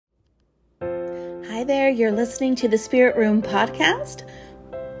Hi there, you're listening to the Spirit Room podcast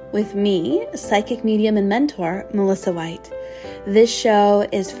with me, psychic medium and mentor, Melissa White. This show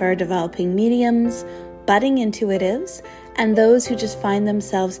is for developing mediums, budding intuitives, and those who just find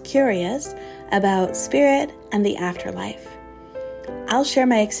themselves curious about spirit and the afterlife. I'll share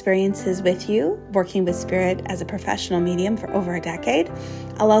my experiences with you working with spirit as a professional medium for over a decade.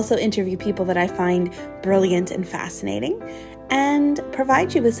 I'll also interview people that I find brilliant and fascinating and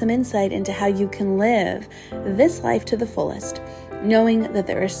provide you with some insight into how you can live this life to the fullest, knowing that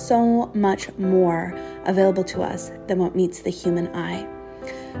there is so much more available to us than what meets the human eye.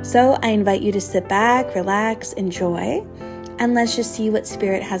 So I invite you to sit back, relax, enjoy, and let's just see what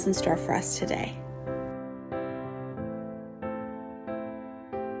spirit has in store for us today.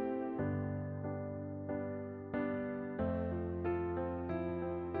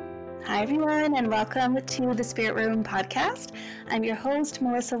 Hi everyone, and welcome to the Spirit Room podcast. I'm your host,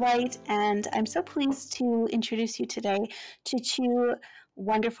 Melissa White, and I'm so pleased to introduce you today to two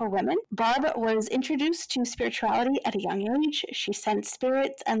wonderful women. Barb was introduced to spirituality at a young age. She sensed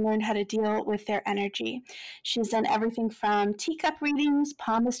spirits and learned how to deal with their energy. She's done everything from teacup readings,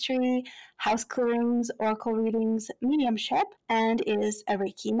 palmistry, house clearings, oracle readings, mediumship, and is a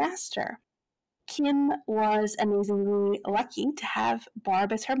Reiki Master. Kim was amazingly lucky to have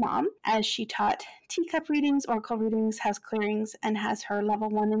Barb as her mom, as she taught teacup readings, oracle readings, house clearings, and has her level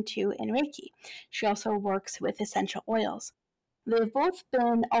 1 and 2 in Reiki. She also works with essential oils. They've both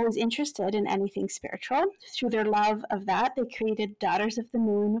been always interested in anything spiritual. Through their love of that, they created Daughters of the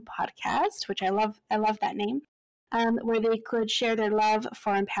Moon podcast, which I love that name, where they could share their love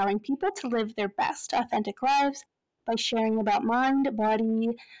for empowering people to live their best authentic lives by sharing about mind, body,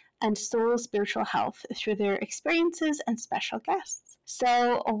 and soul spiritual health through their experiences and special guests.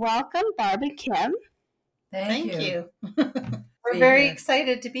 So welcome, Barb and Kim. Thank you. We're very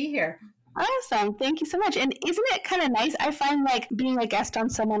excited to be here. Awesome. Thank you so much. And isn't it kind of nice? I find like being a guest on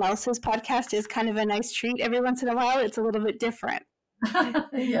someone else's podcast is kind of a nice treat. Every once in a while, it's a little bit different.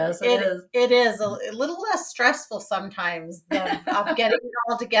 Yes, it is. It is a little less stressful sometimes of getting it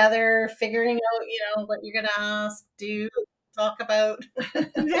all together, figuring out, what you're going to ask, do, talk about.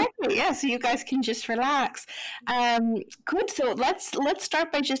 Exactly. Yeah. So you guys can just relax. Good. So let's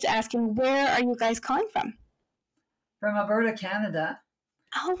start by just asking, where are you guys calling from? From Alberta, Canada.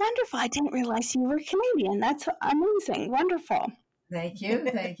 Oh, wonderful. I didn't realize you were Canadian. That's amazing. Wonderful. Thank you.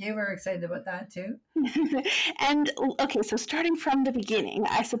 We're excited about that too. And okay, so starting from the beginning,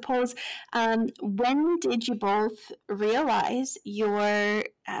 I suppose, when did you both realize your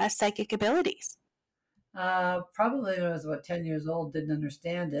psychic abilities? Probably when I was about 10 years old, didn't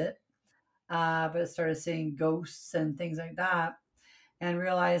understand it, but started seeing ghosts and things like that, and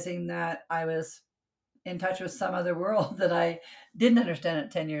realizing that I was in touch with some other world that I didn't understand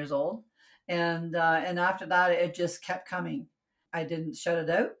at 10 years old. And after that, it just kept coming. I didn't shut it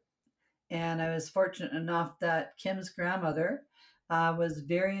out. And I was fortunate enough that Kim's grandmother was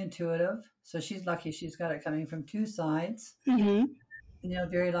very intuitive. So she's lucky she's got it coming from two sides. Mm-hmm.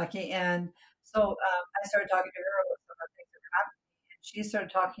 Very lucky. And so I started talking to her about some of the things that were happening. And she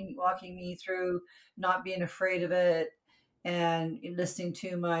started walking me through not being afraid of it and listening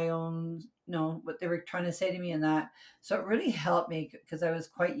to my own, what they were trying to say to me and that. So it really helped me because I was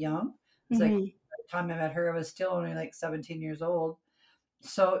quite young. It was like by the time I met her, I was still only like 17 years old.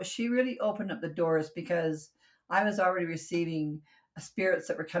 So she really opened up the doors because I was already receiving spirits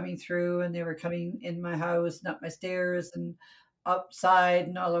that were coming through, and they were coming in my house and up my stairs and outside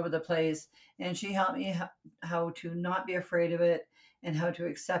and all over the place. And she helped me how to not be afraid of it and how to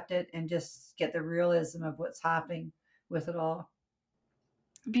accept it and just get the realism of what's happening with it all.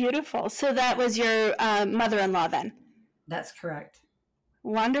 Beautiful. So that was your mother-in-law then? That's correct.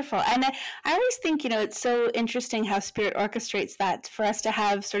 Wonderful. And I always think, it's so interesting how spirit orchestrates that for us to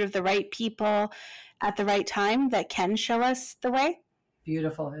have sort of the right people at the right time that can show us the way.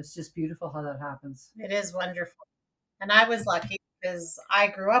 Beautiful. It's just beautiful how that happens. It is wonderful. And I was lucky because I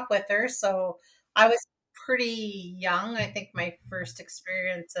grew up with her. So I was pretty young. I think my first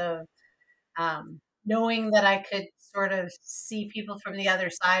experience of knowing that I could sort of see people from the other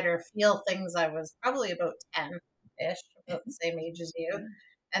side or feel things, I was probably about 10-ish, about the same age as you.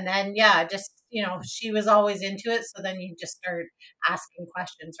 And then, just, she was always into it. So then you just start asking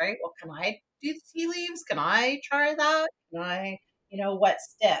questions, right? Well, can I do the tea leaves? Can I try that? Can I, what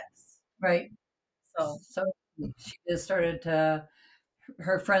sticks? Right. So she just started to,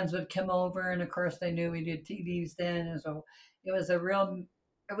 her friends would come over, and of course they knew we did tea leaves then. And so it was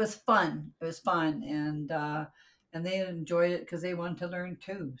it was fun. It was fun. And they enjoyed it because they wanted to learn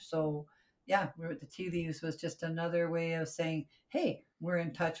too. So yeah, the tea leaves was just another way of saying, hey, we're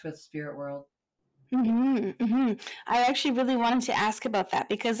in touch with spirit world. I actually really wanted to ask about that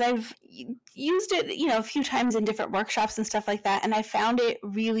because I've used it, a few times in different workshops and stuff like that, and I found it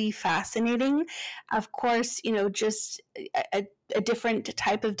really fascinating. Of course, just a different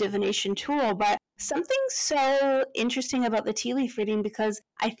type of divination tool, but something so interesting about the tea leaf reading, because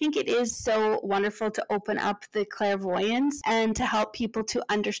I think it is so wonderful to open up the clairvoyance and to help people to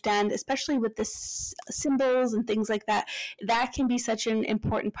understand, especially with the symbols and things like that. That can be such an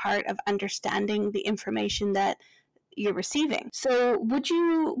important part of understanding the information that you're receiving. So would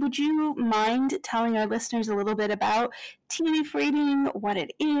you mind telling our listeners a little bit about tea leaf reading, what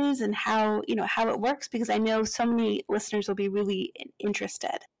it is, and how it works? Because I know so many listeners will be really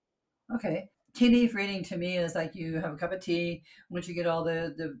interested. Okay. Tea leaf reading to me is like you have a cup of tea. Once you get all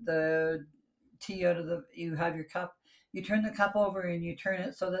the tea out of you have your cup. You turn the cup over and you turn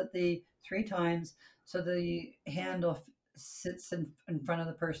it so that the 3 times, so the handle sits in front of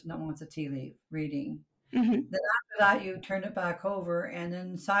the person that wants a tea leaf reading. Mm-hmm. Then after that, you turn it back over, and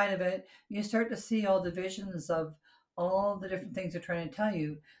inside of it, you start to see all the visions of all the different things they're trying to tell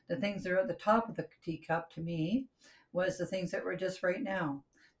you. The things that are at the top of the teacup, to me, was the things that were just right now.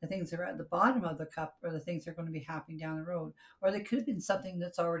 The things that are at the bottom of the cup are the things that are going to be happening down the road, or they could have been something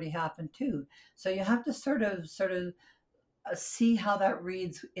that's already happened too. So you have to sort of see how that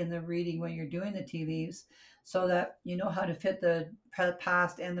reads in the reading when you're doing the tea leaves, so that you know how to fit the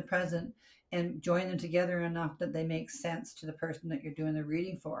past and the present and join them together enough that they make sense to the person that you're doing the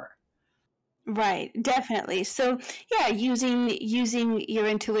reading for. Right, definitely. So yeah, using your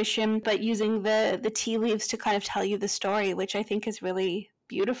intuition, but using the tea leaves to kind of tell you the story, which I think is really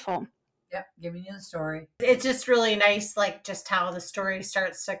beautiful. Yep, giving you the story. It's just really nice, like just how the story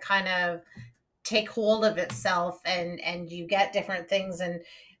starts to kind of take hold of itself, and you get different things. And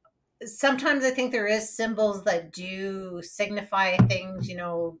sometimes I think there is symbols that do signify things,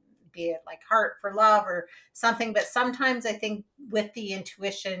 be it like heart for love or something. But sometimes I think with the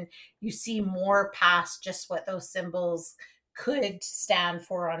intuition, you see more past just what those symbols could stand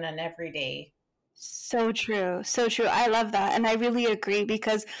for on an everyday. So true. So true. I love that. And I really agree,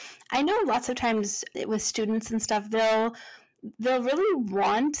 because I know lots of times with students and stuff, they'll really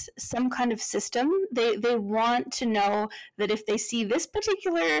want some kind of system. They want to know that if they see this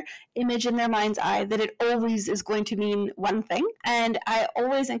particular image in their mind's eye, that it always is going to mean one thing. And I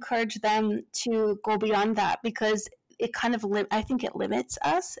always encourage them to go beyond that, because it kind of I think it limits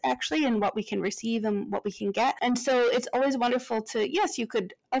us actually in what we can receive and what we can get. And so it's always wonderful to, yes, you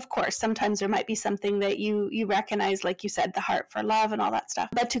could, of course, sometimes there might be something that you recognize, like you said, the heart for love and all that stuff,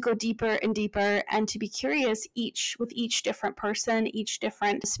 but to go deeper and deeper and to be curious with each different person, each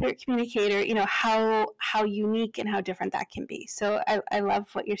different spirit communicator, how unique and how different that can be. So I love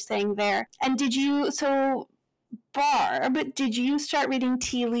what you're saying there. And Barb, did you start reading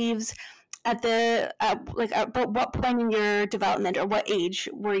tea leaves at what point in your development, or what age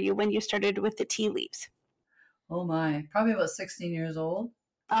were you when you started with the tea leaves? Oh my, probably about 16 years old.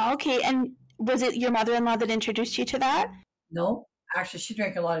 Oh, okay. And was it your mother-in-law that introduced you to that? No, actually, she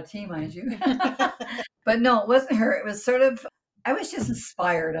drank a lot of tea, mind you. But no, it wasn't her. It was sort of, I was just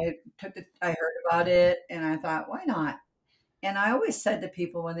inspired. I heard about it and I thought, why not? And I always said to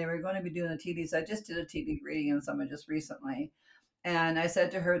people when they were going to be doing the tea leaves, I just did a tea leaf reading on someone just recently. And I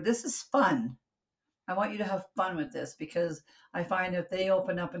said to her, this is fun. I want you to have fun with this, because I find if they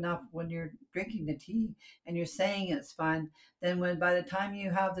open up enough when you're drinking the tea and you're saying it's fun, then by the time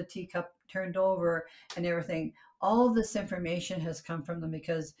you have the teacup turned over and everything, all this information has come from them,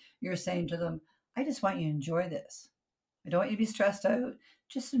 because you're saying to them, I just want you to enjoy this. I don't want you to be stressed out.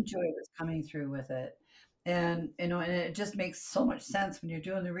 Just enjoy what's coming through with it. And and it just makes so much sense when you're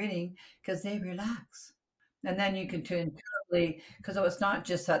doing the reading, because they relax. And then you can intuitively, because it's not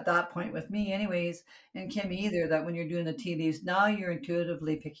just at that point with me anyways, and Kim either, that when you're doing the tea leaves, now you're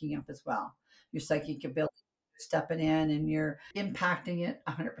intuitively picking up as well. Your psychic ability, stepping in and you're impacting it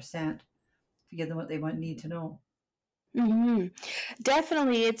 100% to give them what they need to know. Mm-hmm.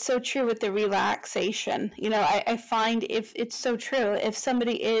 Definitely, it's so true with the relaxation. I find, if it's so true, if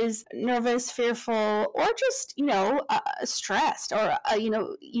somebody is nervous, fearful, or just, stressed, or,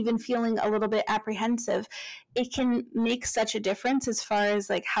 even feeling a little bit apprehensive, it can make such a difference as far as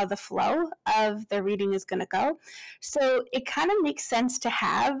like how the flow of the reading is going to go. So it kind of makes sense to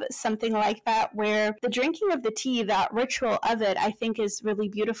have something like that, where the drinking of the tea, that ritual of it, I think is really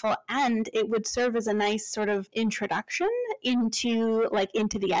beautiful, and it would serve as a nice sort of introduction into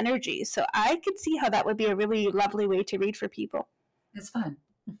the energy. So I could see how that would be a really lovely way to read for people. It's fun.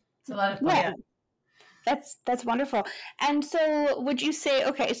 It's a lot of fun. Yeah. That's wonderful. And so would you say,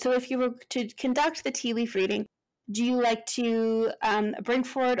 okay, so if you were to conduct the tea leaf reading, Do you like to bring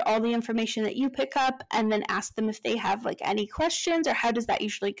forward all the information that you pick up and then ask them if they have like any questions, or how does that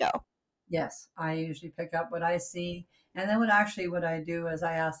usually go? Yes, I usually pick up what I see. And then what I do is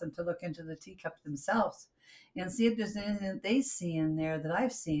I ask them to look into the teacup themselves and see if there's anything that they see in there that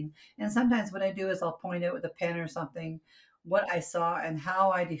I've seen. And sometimes what I do is I'll point out with a pen or something what I saw and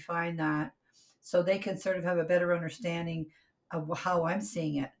how I define that, so they can sort of have a better understanding of how I'm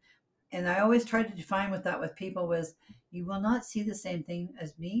seeing it. And I always try to define with that with people was, you will not see the same thing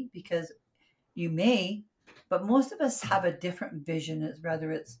as me, because you may, but most of us have a different vision. It's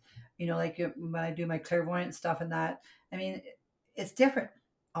whether it's, like when I do my clairvoyant stuff and that, I mean, it's different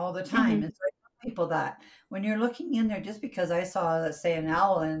all the time. Mm-hmm. And so I tell people that when you're looking in there, just because I saw, let's say, an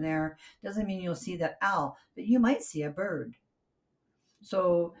owl in there, doesn't mean you'll see that owl, but you might see a bird.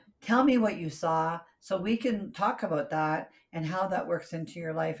 So tell me what you saw so we can talk about that and how that works into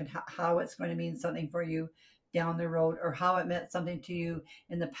your life, and how it's going to mean something for you down the road, or how it meant something to you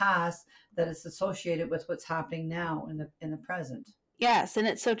in the past that is associated with what's happening now in the present. Yes, and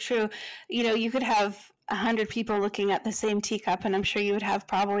it's so true. You could have 100 people looking at the same teacup, and I'm sure you would have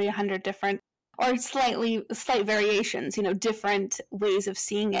probably 100 different or slight variations, different ways of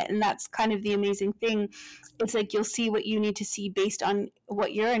seeing it. And that's kind of the amazing thing. It's like you'll see what you need to see based on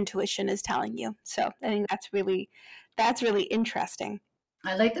what your intuition is telling you. So I think that's really interesting.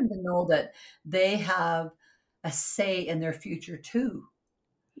 I like them to know that they have a say in their future too.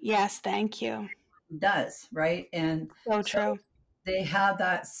 Yes, thank you. Does, right? And So so true. they have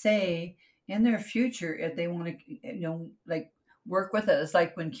that say in their future if they want to, like work with it. It's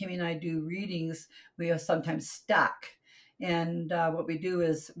like when Kimmy and I do readings, we are sometimes stuck. And what we do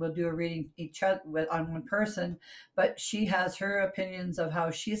is we'll do a reading each other on one person, but she has her opinions of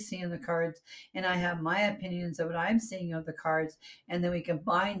how she's seeing the cards, and I have my opinions of what I'm seeing of the cards, and then we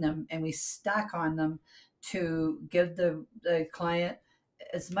combine them and we stack on them to give the client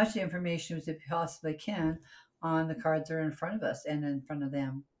as much information as they possibly can on the cards that are in front of us and in front of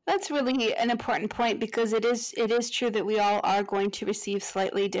them. That's really an important point, because it is true that we all are going to receive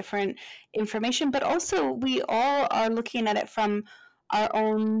slightly different information, but also we all are looking at it from our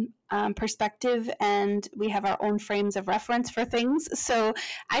own perspective, and we have our own frames of reference for things. So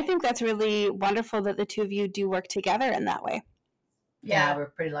I think that's really wonderful that the two of you do work together in that way. Yeah, we're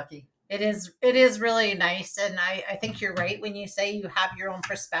pretty lucky. It is really nice. And I think you're right when you say you have your own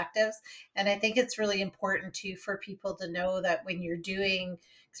perspectives. And I think it's really important too for people to know that when you're doing,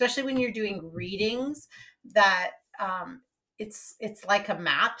 especially when you're doing readings, that it's like a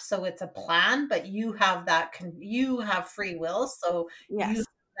map. So it's a plan, but you have you have free will. So Yes. You have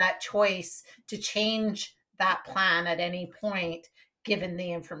that choice to change that plan at any point, given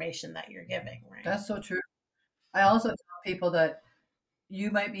the information that you're giving. Right. That's so true. I also tell people that you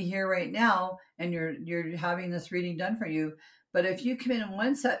might be here right now and you're having this reading done for you, but if you come in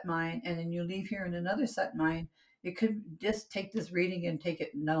one set mind and then you leave here in another set mind, it could just take this reading and take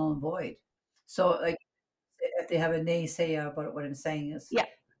it null and void. So like if they have a naysay about what I'm saying is,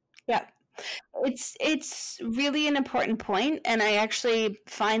 yeah, it's really an important point, and I actually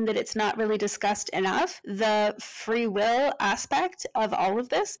find that it's not really discussed enough, the free will aspect of all of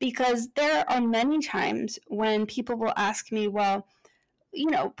this, because there are many times when people will ask me, well,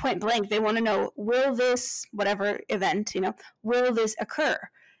 point blank, they want to know, will this, whatever event, will this occur?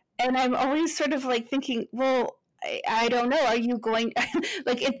 And I'm always sort of like thinking, well, I don't know. Are you going,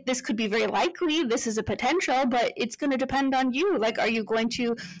 like, this could be very likely, this is a potential, but it's going to depend on you. Like, are you going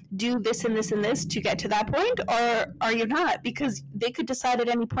to do this and this and this to get to that point, or are you not? Because they could decide at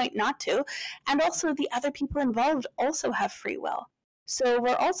any point not to. And also, the other people involved also have free will. So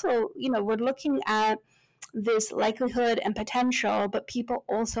we're also, we're looking at this likelihood and potential, but people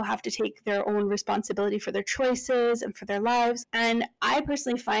also have to take their own responsibility for their choices and for their lives. And I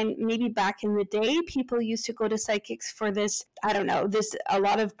personally find maybe back in the day, people used to go to psychics for this, I don't know, a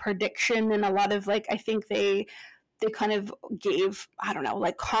lot of prediction, and a lot of I think they kind of gave, I don't know,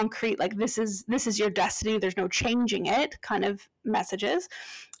 like concrete, like this is your destiny, there's no changing it kind of messages.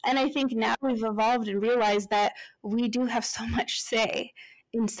 And I think now we've evolved and realized that we do have so much say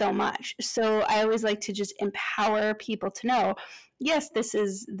in so much. So I always like to just empower people to know, yes, this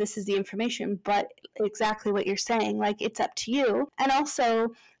is the information, but exactly what you're saying, like, it's up to you. And also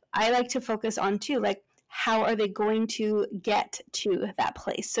I like to focus on too, like, how are they going to get to that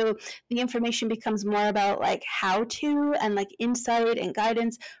place? So the information becomes more about like how to, and like insight and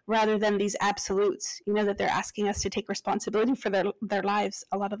guidance, rather than these absolutes, that they're asking us to take responsibility for their lives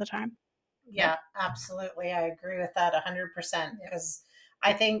a lot of the time. Yeah, absolutely. I agree with that 100%, because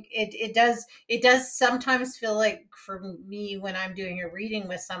I think it does sometimes feel like for me when I'm doing a reading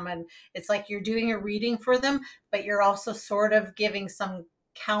with someone, it's like you're doing a reading for them, but you're also sort of giving some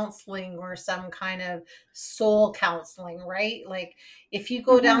counseling or some kind of soul counseling, right? Like if you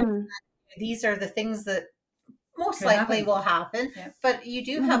go down, Mm-hmm. these are the things that most Could likely happen. will happen, Yeah. but you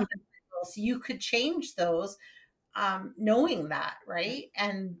do have Mm-hmm. potential, so you could change those, knowing that, right?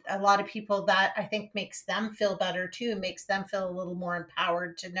 And a lot of people, that I think makes them feel better too, makes them feel a little more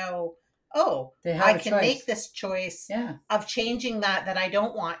empowered to know, oh, They have I a can choice. make this choice Yeah. of changing that I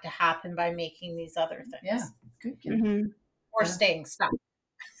don't want to happen by making these other things. Yeah. Good. Kim. Mm-hmm. Or Yeah. staying stuck.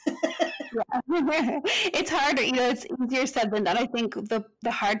 Yeah. It's harder, it's easier said than done. I think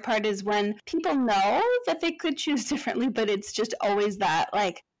the hard part is when people know that they could choose differently, but it's just always that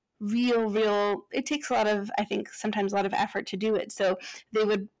like real it takes a lot of, I think sometimes a lot of effort to do it. So they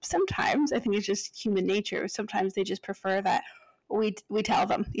would sometimes, I think it's just human nature, sometimes they just prefer that we tell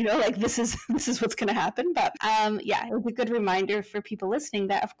them, like this is what's going to happen. But yeah, it was a good reminder for people listening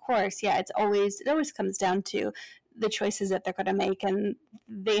that of course, yeah, it always comes down to the choices that they're going to make, and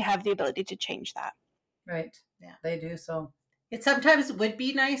they have the ability to change that. Right. Yeah. They do. So It sometimes would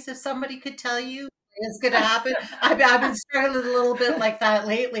be nice if somebody could tell you it's going to happen. I've been struggling a little bit like that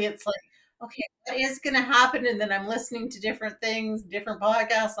lately. It's like, okay, what is going to happen? And then I'm listening to different things, different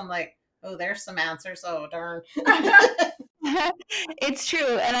podcasts. I'm like, oh, there's some answers. Oh, darn. It's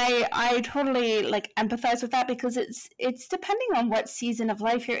true, and I totally like empathize with that, because it's depending on what season of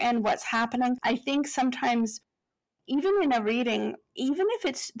life you're in, what's happening. I think sometimes even in a reading, even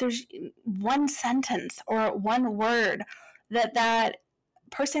if there's one sentence or one word that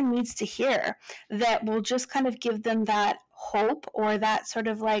person needs to hear, that will just kind of give them that hope or that sort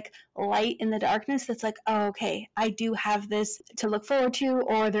of like light in the darkness, that's like, oh, okay, I do have this to look forward to,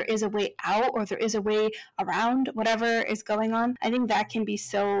 or there is a way out, or there is a way around whatever is going on. I think that can be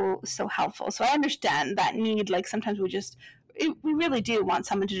so helpful. So I understand that need. Like sometimes we really do want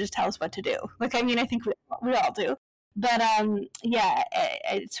someone to just tell us what to do. Like, I mean, I think we all do. But yeah,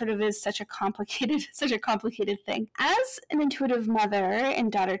 it sort of is such a complicated thing. As an intuitive mother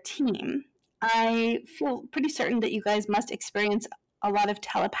and daughter team, I feel pretty certain that you guys must experience a lot of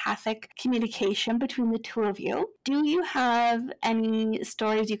telepathic communication between the two of you. Do you have any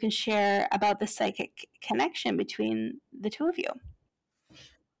stories you can share about the psychic connection between the two of you?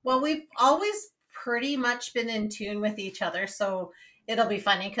 Well, we've always pretty much been in tune with each other. So it'll be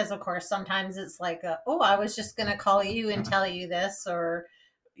funny because, of course, sometimes it's like, oh, I was just going to call you and tell you this, or,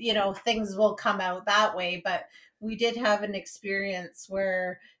 things will come out that way. But we did have an experience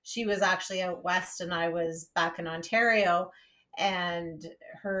where she was actually out west and I was back in Ontario, and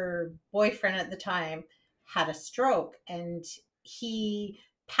her boyfriend at the time had a stroke and he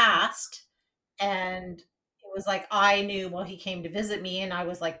passed. And it was like, I knew, well, he came to visit me and I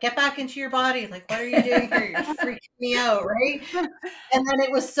was like, get back into your body. Like, what are you doing here? You're freaking me out, right? And then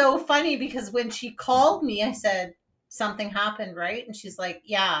it was so funny because when she called me, I said, something happened, right? And she's like,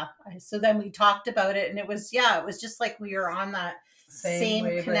 yeah. So then we talked about it, and it was just like we were on that same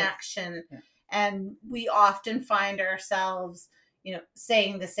connection. Yeah. And we often find ourselves,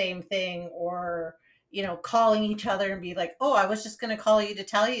 saying the same thing, or calling each other and be like, oh, I was just going to call you to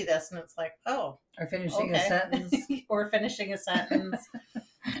tell you this. And it's like, oh. Or finishing a sentence. Or finishing a sentence.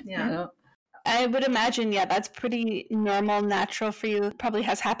 Yeah. I would imagine, yeah, that's pretty normal, natural for you. Probably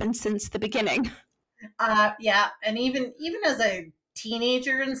has happened since the beginning. Yeah. And even as a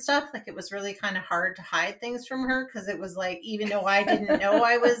teenager and stuff, like it was really kind of hard to hide things from her, because it was like, even though I didn't know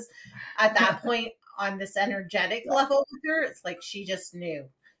I was at that point on this energetic level with her, it's like she just knew.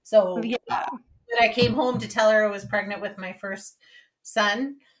 So yeah. When I came home to tell her I was pregnant with my first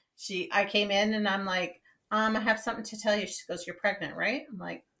son, I came in and I'm like, I have something to tell you. She goes, you're pregnant, right? I'm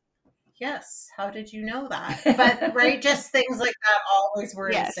like, yes. How did you know that? But right, just things like that always were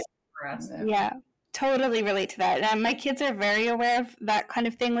insane for us. Yeah. Totally relate to that. And my kids are very aware of that kind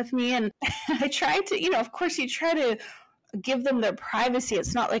of thing with me. And I try to, of course you try to give them their privacy.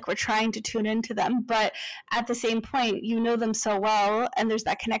 It's not like we're trying to tune into them, but at the same point, you know them so well, and there's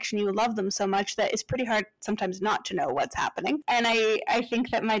that connection. You love them so much that it's pretty hard sometimes not to know what's happening. And I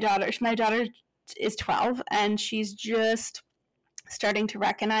think that my daughter is 12, and she's just starting to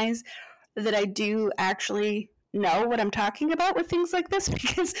recognize that I do actually know what I'm talking about with things like this,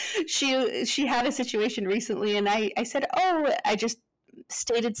 because she had a situation recently, and I said, oh, I just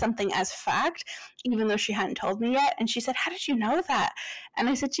stated something as fact, even though she hadn't told me yet. And she said, how did you know that? And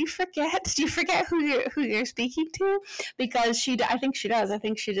I said, do you forget who you're speaking to? Because I think she does. I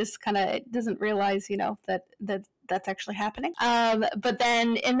think she just kind of doesn't realize, that that's actually happening. But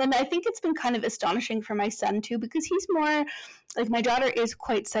then I think it's been kind of astonishing for my son too, because he's more like, my daughter is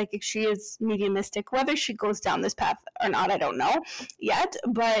quite psychic. She is mediumistic. Whether she goes down this path or not, I don't know yet,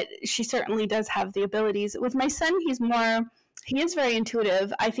 but she certainly does have the abilities. With my son, he is very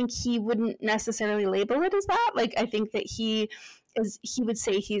intuitive. I think he wouldn't necessarily label it as that. Like, I think that he would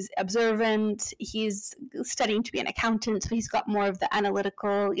say he's observant. He's studying to be an accountant, so he's got more of the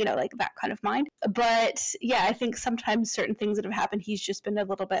analytical, like that kind of mind. But yeah, I think sometimes certain things that have happened, he's just been a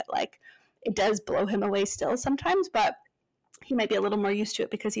little bit like, it does blow him away still sometimes, but he might be a little more used to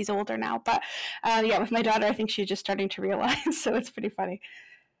it because he's older now. But yeah, with my daughter, I think she's just starting to realize, so it's pretty funny.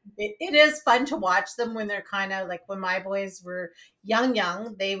 It is fun to watch them when they're kind of like, when my boys were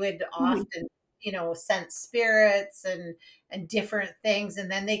young, they would often, sense spirits and different things.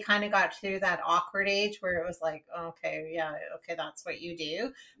 And then they kind of got through that awkward age where it was like, okay, yeah, okay, that's what you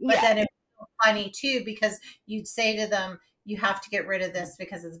do. But then it was funny too, because you'd say to them, you have to get rid of this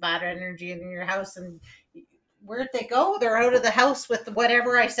because it's bad energy in your house. And where'd they go? They're out of the house with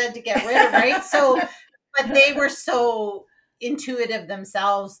whatever I said to get rid of, right? So, but they were so intuitive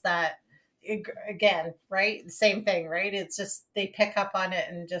themselves that, again, right, the same thing, right? It's just they pick up on it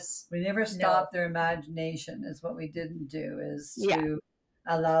and just, we never stopped their imagination. Is what we didn't do, is to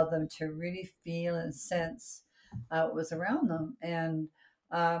allow them to really feel and sense what was around them. And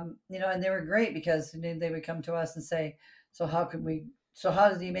and they were great, because they would come to us and say, so how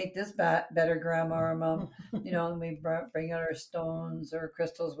does he make this better, Grandma or Mom? And we bring out our stones or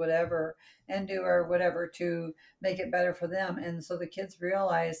crystals, whatever, and do our whatever to make it better for them. And so the kids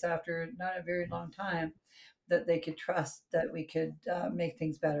realized after not a very long time that they could trust that we could make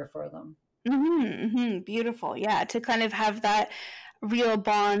things better for them. Beautiful. Yeah, to kind of have that real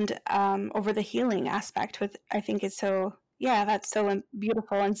bond over the healing aspect with, I think it's so, that's so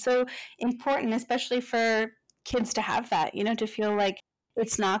beautiful and so important, especially for kids to have that, to feel like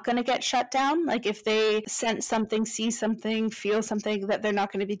it's not going to get shut down. Like, if they sense something, see something, feel something, that they're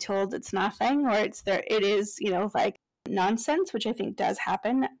not going to be told it's nothing, or it is, like nonsense, which I think does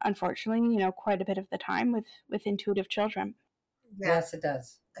happen, unfortunately, quite a bit of the time with intuitive children. Yes, it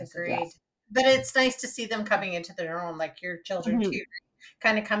does. Agreed. Yes. But it's nice to see them coming into their own, like your children too,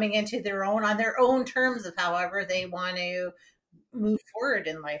 kind of coming into their own on their own terms of however they want to move forward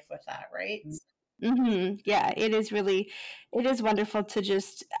in life with that, right? Yeah, it is wonderful to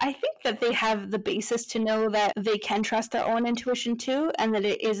just, I think that they have the basis to know that they can trust their own intuition too, and that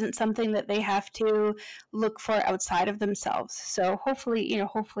it isn't something that they have to look for outside of themselves. So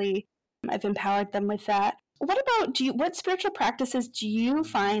hopefully I've empowered them with that. What about, what spiritual practices do you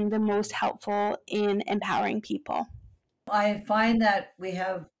find the most helpful in empowering people? I find that we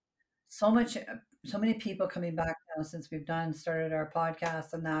have so many people coming back now since we've started our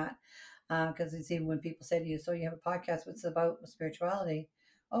podcast and that, because it's even when people say to you, so you have a podcast, what's it about? Spirituality.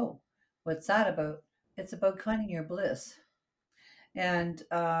 Oh, what's that about? It's about finding your bliss and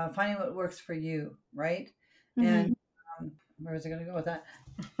finding what works for you, right? And where is it going to go with that?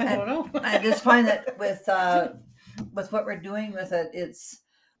 I don't know. I just find that with what we're doing with it, it's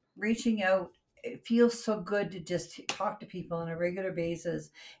reaching out. It feels so good to just talk to people on a regular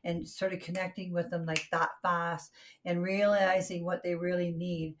basis and sort of connecting with them like that fast and realizing what they really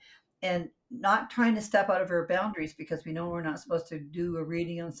need, and not trying to step out of our boundaries, because we know we're not supposed to do a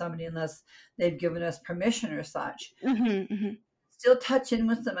reading on somebody unless they've given us permission or such. Still touch in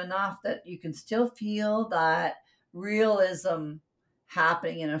with them enough that you can still feel that realism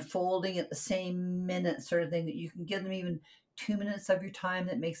happening and unfolding at the same minute, sort of thing, that you can give them even 2 minutes of your time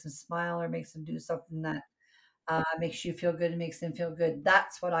that makes them smile or makes them do something that makes you feel good and makes them feel good.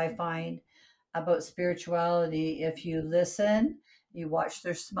 That's what I find about spirituality. If you listen, you watch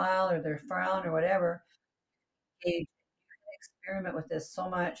their smile or their frown or whatever, you can experiment with this so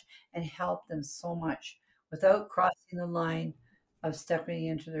much and help them so much without crossing the line of stepping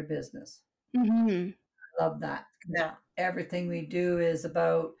into their business. I love that. Yeah. Everything we do is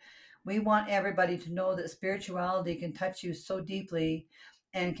about, we want everybody to know that spirituality can touch you so deeply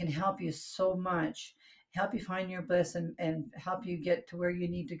and can help you so much, help you find your bliss and help you get to where you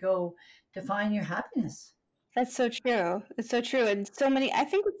need to go to find your happiness. That's so true. It's so true. And so many, I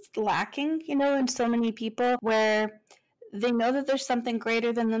think it's lacking, in so many people, where they know that there's something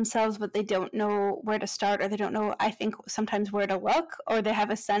greater than themselves, but they don't know where to start, or they don't know, I think, sometimes where to look, or they have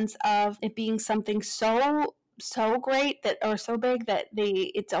a sense of it being something so great that, or so big that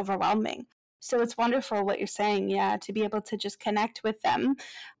it's overwhelming. So it's wonderful what you're saying, to be able to just connect with them,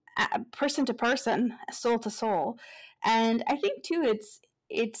 person to person, soul to soul. And I think too,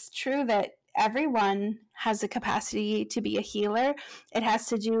 it's true that everyone has the capacity to be a healer. It has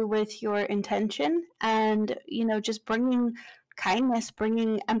to do with your intention and, just bringing kindness,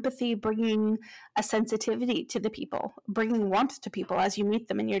 bringing empathy, bringing a sensitivity to the people, bringing warmth to people as you meet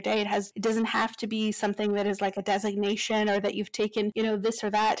them in your day. It doesn't have to be something that is like a designation or that you've taken, this or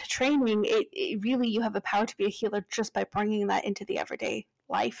that training. It really, you have the power to be a healer just by bringing that into the everyday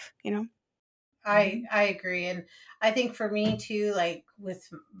life. I agree. And I think for me too, like with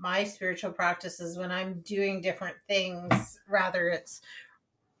my spiritual practices, when I'm doing different things, rather it's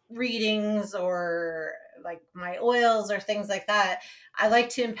readings or like my oils or things like that, I like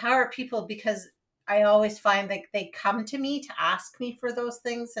to empower people because I always find like they come to me to ask me for those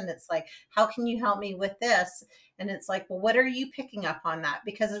things. And it's like, how can you help me with this? And it's like, well, what are you picking up on that?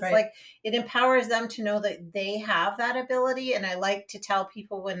 Because it's like, it empowers them to know that they have that ability. And I like to tell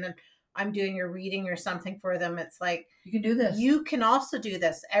people when I'm doing a reading or something for them, it's like, you can do this. You can also do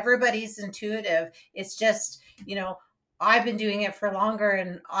this. Everybody's intuitive. It's just, I've been doing it for longer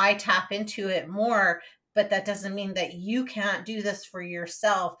and I tap into it more, but that doesn't mean that you can't do this for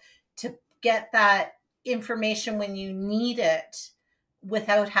yourself to get that information when you need it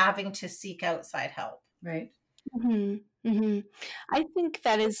without having to seek outside help. Right. I think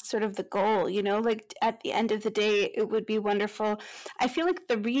that is sort of the goal, like at the end of the day, it would be wonderful. I feel like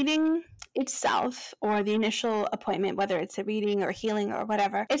the reading itself or the initial appointment, whether it's a reading or healing or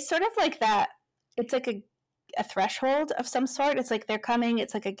whatever, it's sort of like that. It's like a threshold of some sort. It's like they're coming.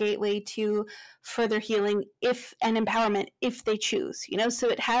 It's like a gateway to further healing and empowerment if they choose, so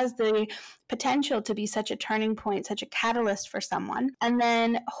it has the potential to be such a turning point, such a catalyst for someone. And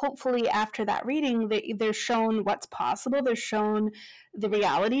then hopefully after that reading, they're shown what's possible. They're shown the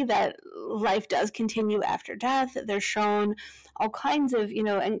reality that life does continue after death. They're shown all kinds of,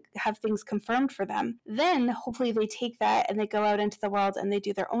 and have things confirmed for them. Then hopefully they take that and they go out into the world and they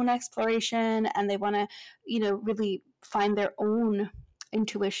do their own exploration and they want to, really find their own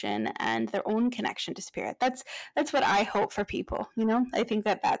intuition and their own connection to spirit. That's what I hope for people. I think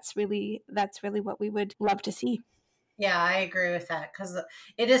that's really what we would love to see. Yeah, I agree with that because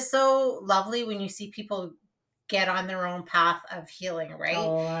it is so lovely when you see people get on their own path of healing, right?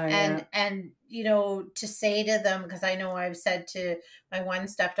 And to say to them, because I know I've said to my one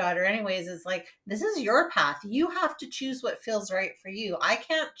stepdaughter anyways, is like, this is your path. You have to choose what feels right for you. I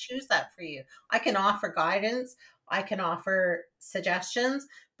can't choose that for you. I can offer guidance, I can offer suggestions,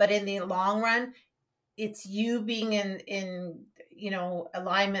 but in the long run, it's you being in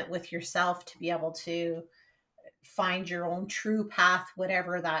alignment with yourself to be able to find your own true path,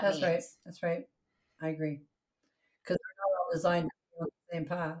 whatever that means. That's right. I agree. Because we're not all designed to be on the same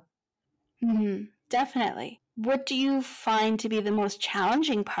path. Definitely. What do you find to be the most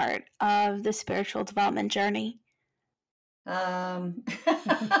challenging part of the spiritual development journey? For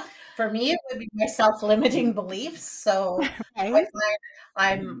me, it would be my self-limiting beliefs. So I find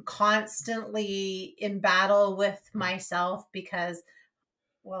I'm constantly in battle with myself because,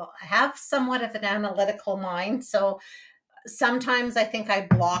 well, I have somewhat of an analytical mind. So sometimes I think I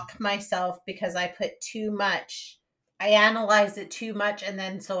block myself because I put too much, I analyze it too much, and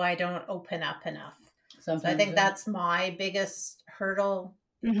then so I don't open up enough. So I think that's my biggest hurdle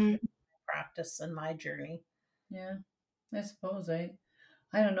practice in my journey. Yeah, I suppose. I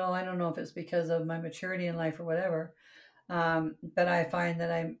don't know. I don't know if it's because of my maturity in life or whatever. But I find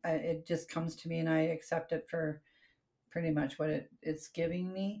that it just comes to me and I accept it for pretty much what it's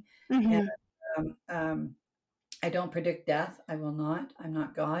giving me. And I don't predict death. I will not. I'm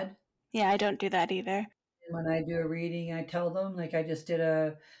not God. Yeah, I don't do that either. And when I do a reading, I tell them, like I just did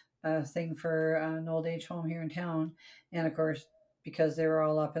a thing for an old age home here in town. And of course, because they were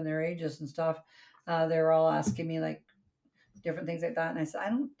all up in their ages and stuff, they were all asking me like different things like that. And I said, I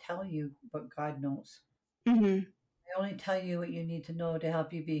don't tell you what God knows. I only tell you what you need to know to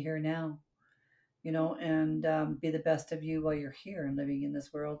help you be here now, and be the best of you while you're here and living in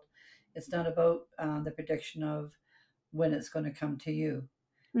this world. It's not about the prediction of when it's going to come to you,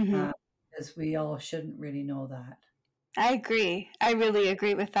 because we all shouldn't really know that. I agree. I really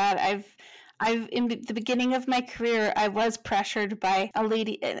agree with that. I've in the beginning of my career, I was pressured by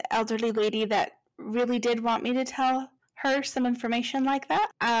an elderly lady that really did want me to tell her some information like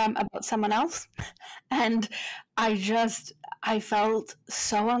that about someone else, and I felt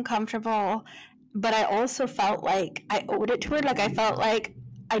so uncomfortable, but I also felt like I owed it to her. Like I felt like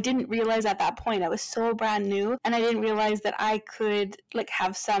I didn't realize at that point I was so brand new, and I didn't realize that I could like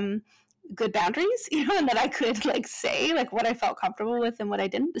have some good boundaries, and that I could like say like what I felt comfortable with and what I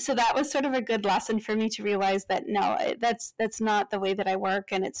didn't. So that was sort of a good lesson for me to realize that no, that's not the way that I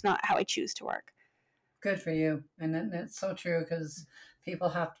work, and it's not how I choose to work. Good for you. And that's so true, because people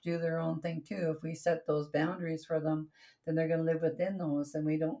have to do their own thing too. If we set those boundaries for them, then they're going to live within those, and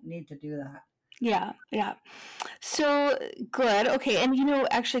we don't need to do that. Yeah, yeah. So good. Okay, and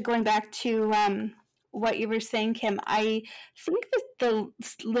actually going back to what you were saying, Kim, I think that the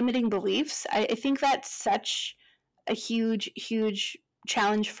limiting beliefs, I think that's such a huge, huge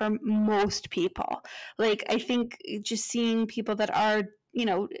challenge for most people. Like, I think just seeing people that are,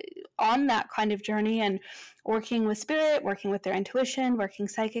 on that kind of journey and working with spirit, working with their intuition, working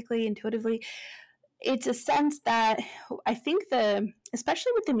psychically, intuitively, it's a sense that I think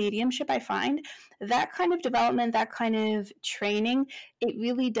especially with the mediumship, I find that kind of development, that kind of training, it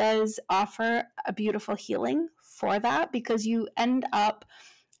really does offer a beautiful healing for that, because you end up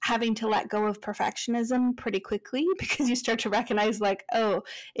having to let go of perfectionism pretty quickly, because you start to recognize, like, oh,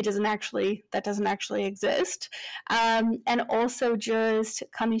 that doesn't actually exist. And also just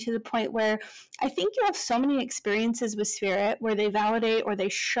coming to the point where I think you have so many experiences with spirit where they validate or they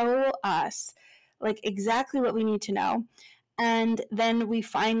show us like exactly what we need to know. And then we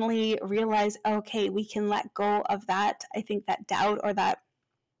finally realize, okay, we can let go of that. I think that doubt or that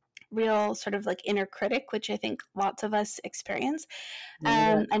real sort of like inner critic, which I think lots of us experience.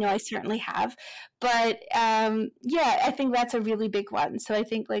 Yeah. I know I certainly have. But yeah, I think that's a really big one. So I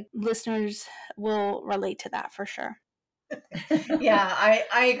think like listeners will relate to that for sure. Yeah,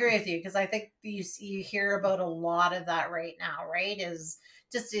 I agree with you, because I think you hear about a lot of that right now, right? Is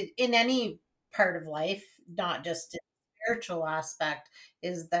just in any part of life, not just in the spiritual aspect,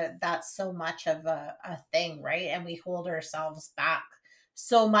 is that's so much of a thing, right? And we hold ourselves back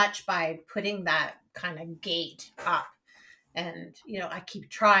so much by putting that kind of gate up. And I keep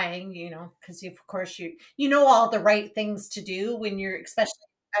trying, because of course you know all the right things to do when you're, especially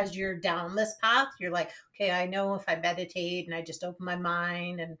as you're down this path, you're like, okay, I know if I meditate and I just open my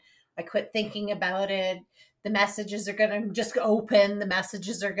mind and I quit thinking about it, the messages are going to just open, the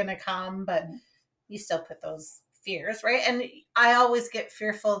messages are going to come. But you still put those fears, right? And I always get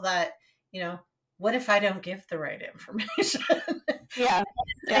fearful that, what if I don't give the right information? Yeah.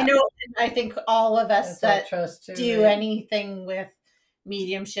 I know. I think all of us that trust do anything with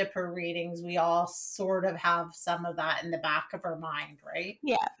mediumship or readings, we all sort of have some of that in the back of our mind, right?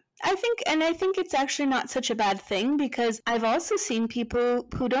 Yeah. I think it's actually not such a bad thing, because I've also seen people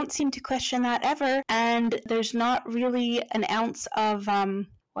who don't seem to question that ever, and there's not really an ounce of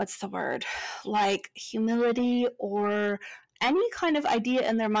what's the word, like humility or any kind of idea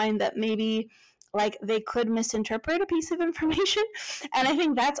in their mind that maybe like they could misinterpret a piece of information. And I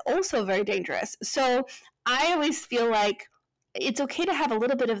think that's also very dangerous. So I always feel like it's okay to have a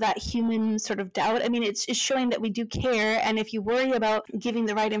little bit of that human sort of doubt. I mean, it's showing that we do care, and if you worry about giving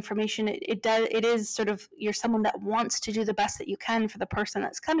the right information, it is sort of, you're someone that wants to do the best that you can for the person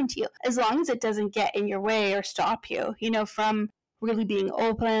that's coming to you, as long as it doesn't get in your way or stop you, from really being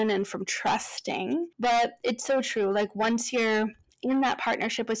open and from trusting. But it's so true. Like, once you're in that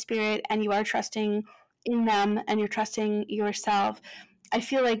partnership with spirit and you are trusting in them and you're trusting yourself, I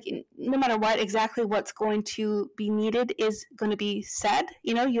feel like no matter exactly what's going to be needed is going to be said.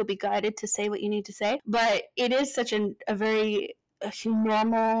 You'll be guided to say what you need to say. But it is such a very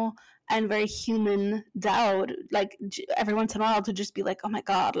normal and very human doubt, like every once in a while, to just be like, oh my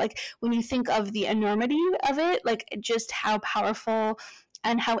God, like when you think of the enormity of it, like just how powerful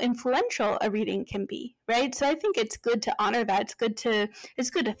and how influential a reading can be, right? So I think it's good to honor that. It's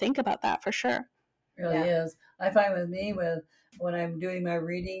good to think about that for sure. It really is. I find with me, when I'm doing my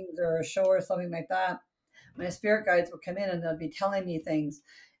readings or a show or something like that, my spirit guides will come in and they'll be telling me things,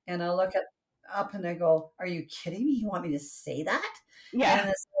 and I'll look up and I go, "Are you kidding me? You want me to say that?" Yeah. And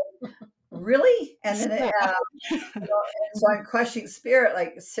it's like, really? And then so I'm questioning spirit.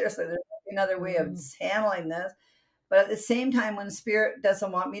 Like, seriously, there's another way of handling this. But at the same time, when spirit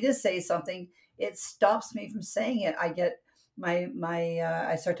doesn't want me to say something, it stops me from saying it. I get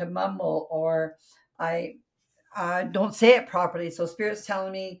I start to mumble, or I don't say it properly. So spirit's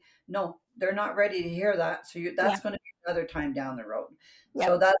telling me, no, they're not ready to hear that. So that's going to be another time down the road. Yep.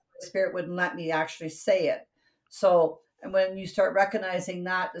 So that's why spirit wouldn't let me actually say it. So, and when you start recognizing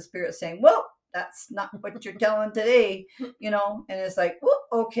that, the spirit's saying, well, that's not what you're telling today, and it's like, well,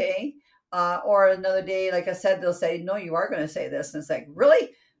 okay. Or another day, like I said, they'll say, no, you are going to say this. And it's like, really?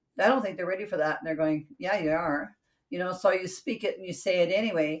 I don't think they're ready for that. And they're going, yeah, you are. So you speak it and you say it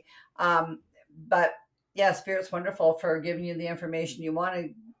anyway. But yeah, spirit's wonderful for giving you the information you want to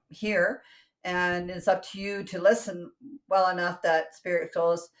hear. And it's up to you to listen well enough that spirit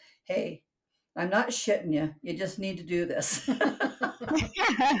goes, hey, I'm not shitting you. You just need to do this.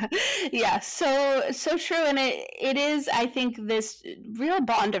 Yeah, so true. And it is, I think, this real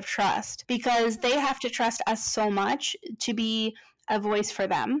bond of trust, because they have to trust us so much to be a voice for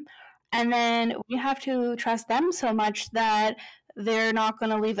them. And then we have to trust them so much that they're not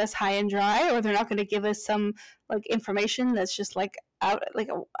going to leave us high and dry, or they're not going to give us some like information that's just like out, like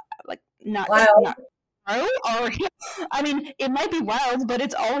not Wow. not true. Or I mean, it might be wild, but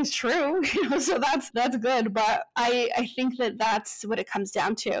it's always true. So that's good. But I think that that's what it comes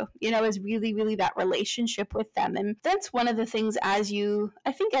down to. Is really really that relationship with them, and that's one of the things I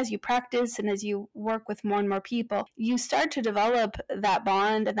think as you practice and as you work with more and more people, you start to develop that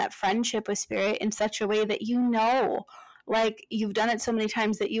bond and that friendship with spirit in such a way that like you've done it so many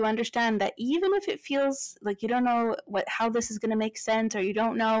times that you understand that even if it feels like you don't know how this is going to make sense, or you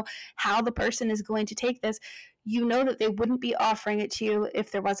don't know how the person is going to take this, that they wouldn't be offering it to you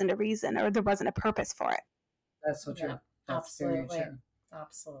if there wasn't a reason or there wasn't a purpose for it. That's so true. Yeah, That's absolutely. very true.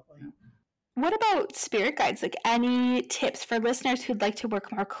 Absolutely. Yeah. What about spirit guides? Like, any tips for listeners who'd like to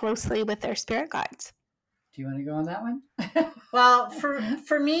work more closely with their spirit guides? Do you want to go on that one? Well,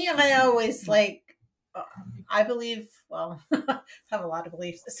 for me, I always I believe, well, I have a lot of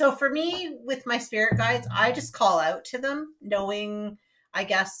beliefs. So for me, with my spirit guides, I just call out to them, knowing, I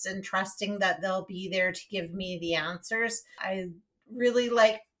guess, and trusting that they'll be there to give me the answers. I really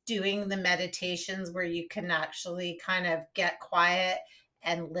like doing the meditations where you can actually kind of get quiet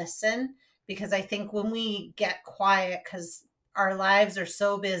and listen, because I think when we get quiet, because our lives are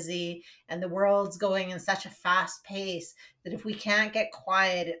so busy and the world's going in such a fast pace, that if we can't get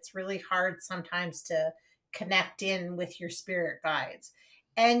quiet, it's really hard sometimes to connect in with your spirit guides.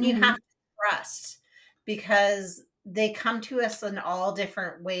 And you have to trust, because they come to us in all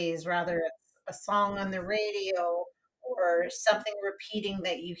different ways, rather it's a song on the radio or something repeating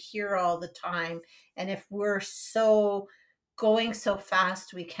that you hear all the time. And if we're going so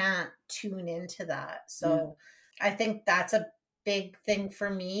fast, we can't tune into that. So I think that's a big thing for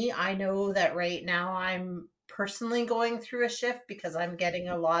me. I know that right now I'm personally going through a shift because I'm getting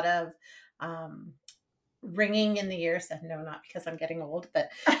a lot of ringing in the ears. No, not because I'm getting old, but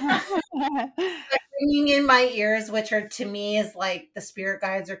ringing in my ears, which are, to me, is like the spirit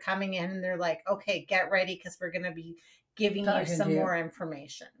guides are coming in and they're like, okay, get ready, because we're going to be giving you some more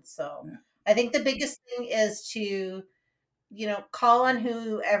information. So I think the biggest thing is to call on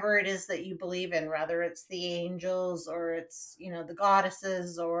whoever it is that you believe in, whether it's the angels or it's, the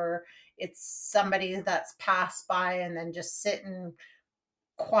goddesses, or it's somebody that's passed by, and then just sit in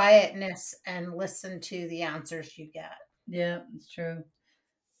quietness and listen to the answers you get. Yeah, it's true.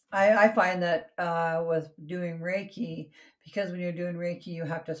 I find that with doing Reiki, because when you're doing Reiki, you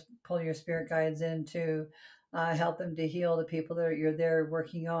have to pull your spirit guides in to help them to heal the people that you're there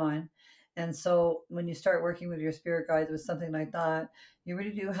working on. And so when you start working with your spirit guides with something like that, you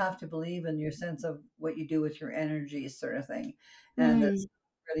really do have to believe in your sense of what you do with your energy, sort of thing. And that's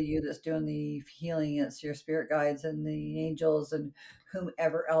really you that's doing the healing. It's your spirit guides and the angels and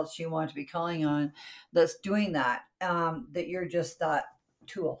whomever else you want to be calling on that's doing that, that you're just that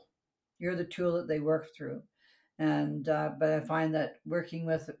tool. You're the tool that they work through. And but I find that working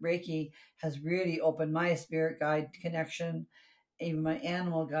with Reiki has really opened my spirit guide connection, even my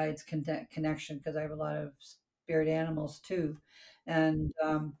animal guides connection, because I have a lot of spirit animals too. And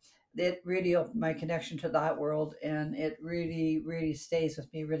it really opened my connection to that world, and it really, really stays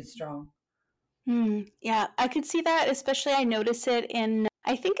with me really strong. Yeah, I could see that, especially I notice it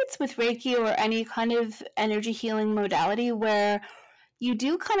I think it's with Reiki or any kind of energy healing modality where you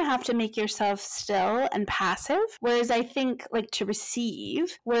do kind of have to make yourself still and passive, whereas I think like to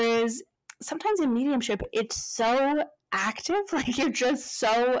receive, whereas sometimes in mediumship, it's so active, like you're just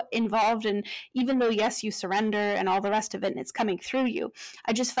so involved. And even though, yes, you surrender and all the rest of it, and it's coming through you,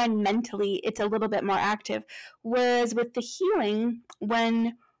 I just find mentally it's a little bit more active. Whereas with the healing,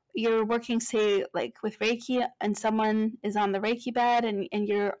 when you're working, say, like with Reiki, and someone is on the Reiki bed and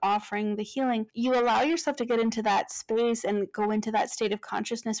you're offering the healing, you allow yourself to get into that space and go into that state of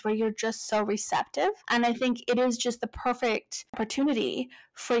consciousness where you're just so receptive. And I think it is just the perfect opportunity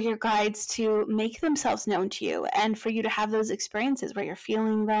for your guides to make themselves known to you and for you to have those experiences where you're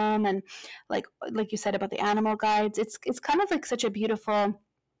feeling them. And like you said about the animal guides, it's kind of like such a beautiful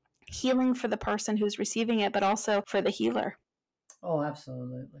healing for the person who's receiving it, but also for the healer. Oh,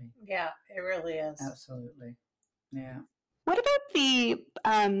 absolutely. Yeah, it really is. Absolutely. Yeah. What about the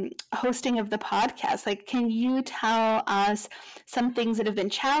hosting of the podcast? Like, can you tell us some things that have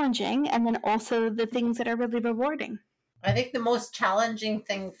been challenging and then also the things that are really rewarding? I think the most challenging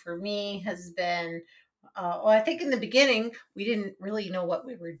thing for me has been, I think in the beginning, we didn't really know what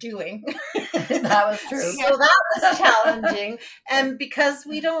we were doing. That was true. So that was challenging. And because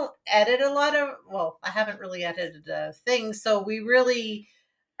we don't edit a lot of, I haven't really edited a thing. So we really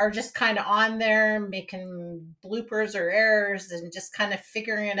are just kind of on there making bloopers or errors and just kind of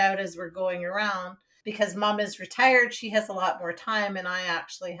figuring it out as we're going around. Because mom is retired, she has a lot more time, and I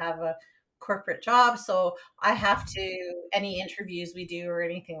actually have a corporate job. So I have to, any interviews we do or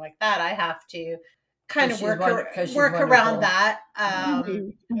anything like that, I have to kind of work around that.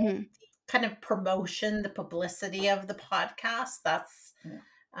 Kind of promotion, the publicity of the podcast, that's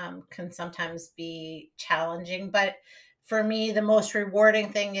can sometimes be challenging. But for me, the most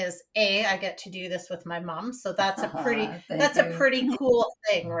rewarding thing is I get to do this with my mom. So that's a pretty cool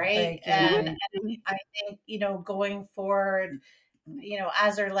thing, right? And I think, going forward,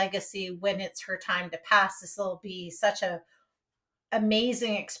 as her legacy, when it's her time to pass, this will be such a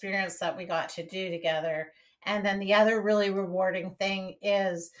amazing experience that we got to do together. And then the other really rewarding thing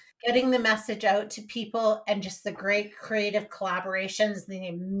is getting the message out to people, and just the great creative collaborations, the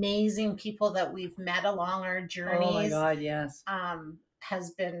amazing people that we've met along our journeys. Oh my God, yes.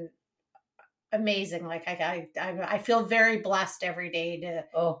 Has been amazing. Like I feel very blessed every day to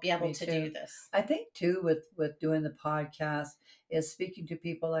be able to do this. I think too, with doing the podcast, is speaking to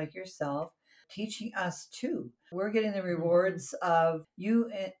people like yourself, teaching us too. We're getting the rewards of you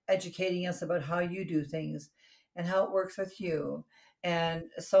educating us about how you do things and how it works with you. And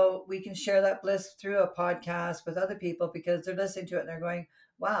so we can share that bliss through a podcast with other people, because they're listening to it and they're going,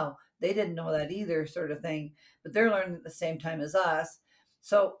 wow, they didn't know that either, sort of thing. But they're learning at the same time as us.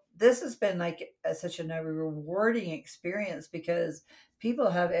 So this has been like such a rewarding experience, because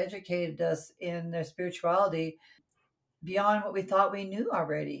people have educated us in their spirituality beyond what we thought we knew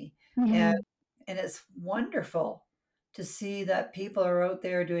already. And it's wonderful to see that people are out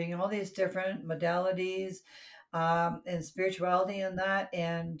there doing all these different modalities and spirituality and that,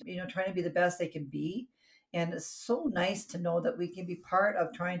 and, trying to be the best they can be. And it's so nice to know that we can be part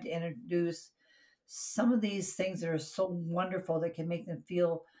of trying to introduce some of these things that are so wonderful, that can make them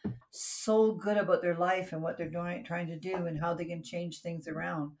feel so good about their life and what they're trying to do, and how they can change things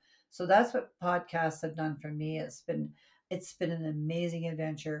around. So that's what podcasts have done for me. It's been an amazing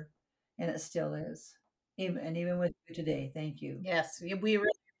adventure, and it still is. Even with you today, thank you. Yes, we really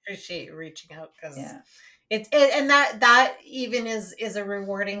appreciate reaching out, because and that even is a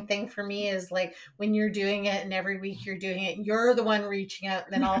rewarding thing for me, is like when you're doing it and every week you're doing it, you're the one reaching out,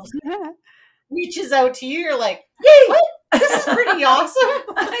 and then all of a sudden reaches out to you, you're like, yay, what? This is pretty awesome.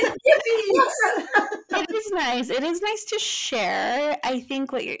 It is nice. It is nice to share. I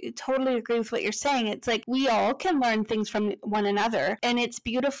think totally agree with what you're saying. It's like we all can learn things from one another, and it's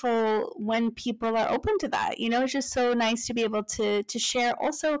beautiful when people are open to that. It's just so nice to be able to share.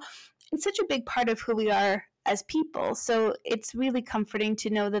 Also, it's such a big part of who we are as people. So it's really comforting to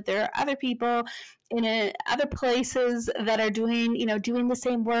know that there are other people in other places that are doing the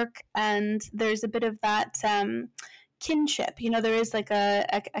same work, and there's a bit of that kinship. There is like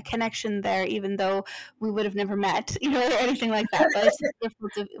a connection there, even though we would have never met, or anything like that. But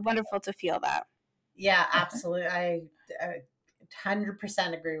it's wonderful to feel that. Yeah, absolutely. I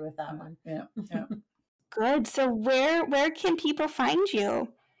 100% agree with that one. Yeah. Good. So where can people find you?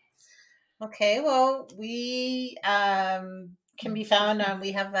 Okay, well, we can be found on,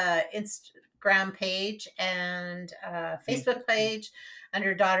 we have a Instagram page and a Facebook page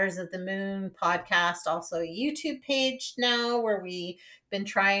under Daughters of the Moon podcast, also a YouTube page now, where we've been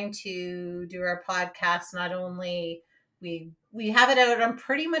trying to do our podcast. Not only we have it out on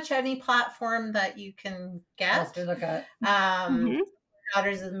pretty much any platform that you can get. To look at.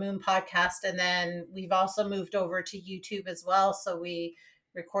 Daughters of the Moon podcast, and then we've also moved over to YouTube as well, so we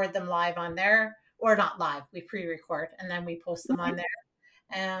record them live on there, or not live, we pre-record and then we post them on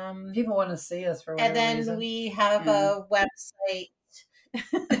there. People want to see us for whatever reason. reason. We have a website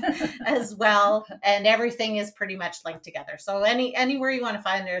as well, and everything is pretty much linked together. So anywhere you want to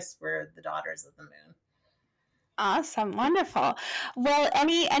find us, we're the Daughters of the Moon. Awesome. Wonderful. Well,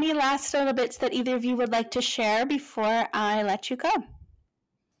 any last little bits that either of you would like to share before I let you go?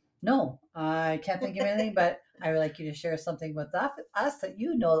 No, I can't think of anything, but I would like you to share something with us that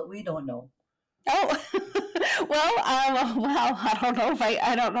that we don't know. Oh, well, I don't know if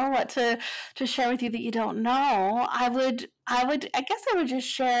I don't know what to share with you that you don't know. I guess I would just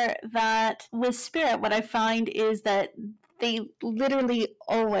share that with spirit, what I find is that they literally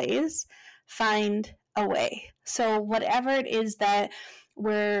always find a way. So whatever it is that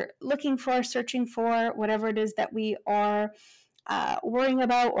we're looking for, searching for, whatever it is that we are worrying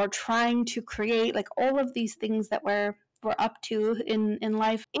about or trying to create, like all of these things that we're up to in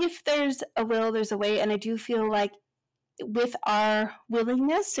life, if there's a will, there's a way. And I do feel like with our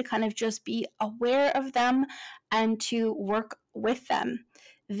willingness to kind of just be aware of them and to work with them,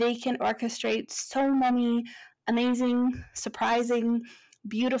 they can orchestrate so many amazing, surprising,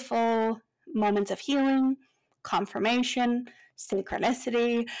 beautiful moments of healing, confirmation,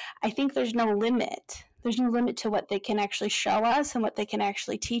 synchronicity. I think there's no limit. There's no limit to what they can actually show us and what they can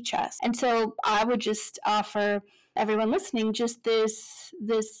actually teach us. And so I would just offer everyone listening just this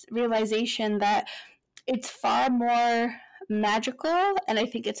realization that it's far more magical, and I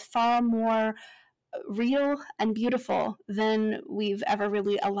think it's far more real and beautiful than we've ever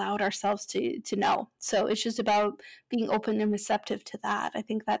really allowed ourselves to know. So it's just about being open and receptive to that. I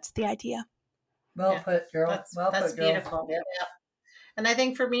think that's the idea. Well put, girl. That's Put, girl. beautiful. Yeah. And I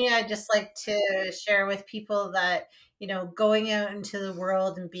think for me, I just like to share with people that, going out into the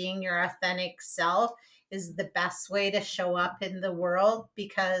world and being your authentic self is the best way to show up in the world,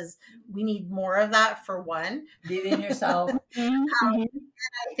 because we need more of that, for one. Being yourself. I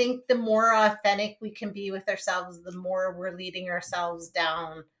think the more authentic we can be with ourselves, the more we're leading ourselves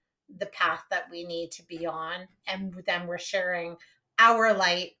down the path that we need to be on. And then we're sharing our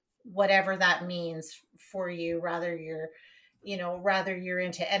light, whatever that means for you, rather you're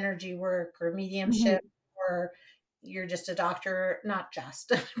into energy work or mediumship, or you're just a doctor, not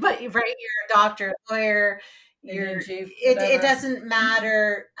just, but you're a doctor, a lawyer, it doesn't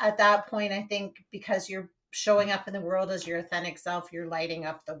matter at that point. I think because you're showing up in the world as your authentic self, you're lighting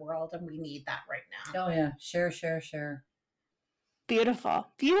up the world, and we need that right now. Oh yeah. Share. Beautiful.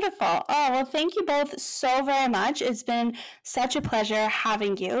 Oh, well, thank you both so very much. It's been such a pleasure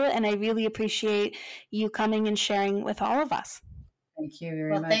having you, and I really appreciate you coming and sharing with all of us. Thank you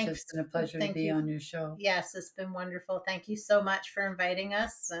very much. It's been a pleasure to be on your show. Yes, it's been wonderful. Thank you so much for inviting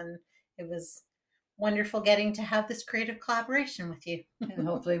us, and it was wonderful getting to have this creative collaboration with you. And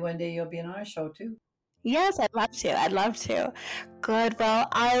hopefully one day you'll be on our show too. Yes, I'd love to. Good. Well,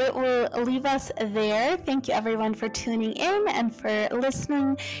 I will leave us there. Thank you, everyone, for tuning in and for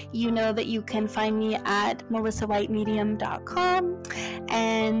listening. You know that you can find me at melissawhitemedium.com,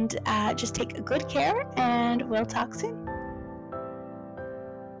 and just take good care, and we'll talk soon.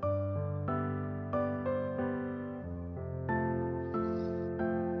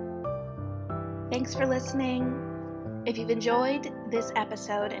 Thanks for listening. If you've enjoyed this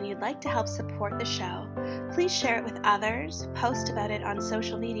episode and you'd like to help support the show, please share it with others, post about it on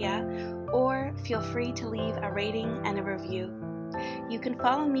social media, or feel free to leave a rating and a review. You can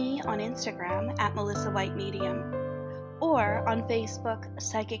follow me on Instagram at Melissa White Medium, or on Facebook,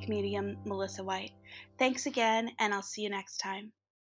 Psychic Medium Melissa White. Thanks again, and I'll see you next time.